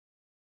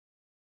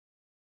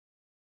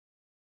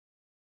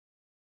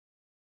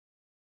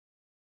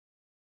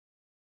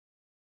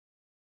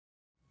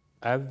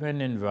I've been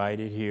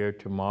invited here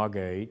to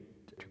Margate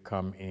to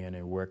come in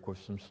and work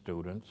with some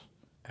students,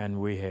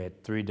 and we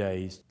had 3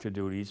 days to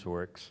do these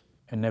works,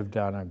 and they've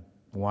done a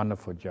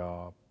wonderful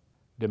job.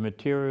 The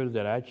materials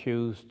that I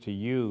choose to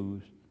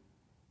use,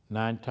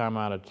 9 times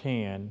out of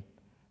 10,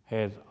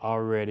 has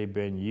already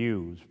been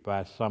used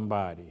by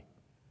somebody.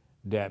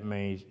 That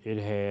means it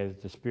has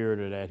the spirit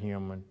of that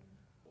human.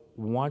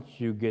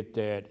 Once you get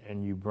that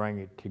and you bring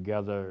it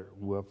together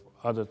with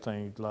other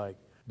things like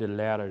the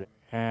ladder,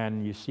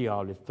 and you see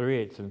all the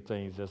threads and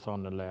things that's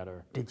on the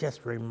ladder, it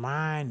just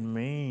remind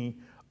me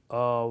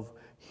of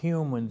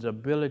humans'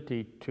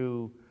 ability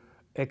to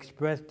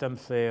express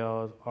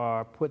themselves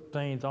or put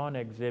things on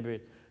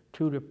exhibit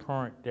to the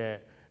point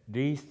that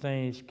these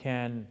things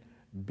can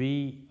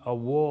be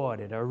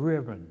awarded a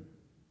ribbon.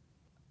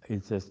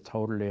 It just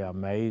totally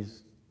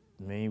amazed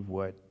me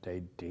what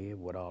they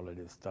did with all of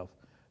this stuff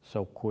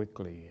so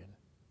quickly and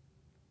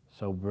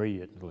so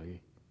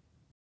brilliantly.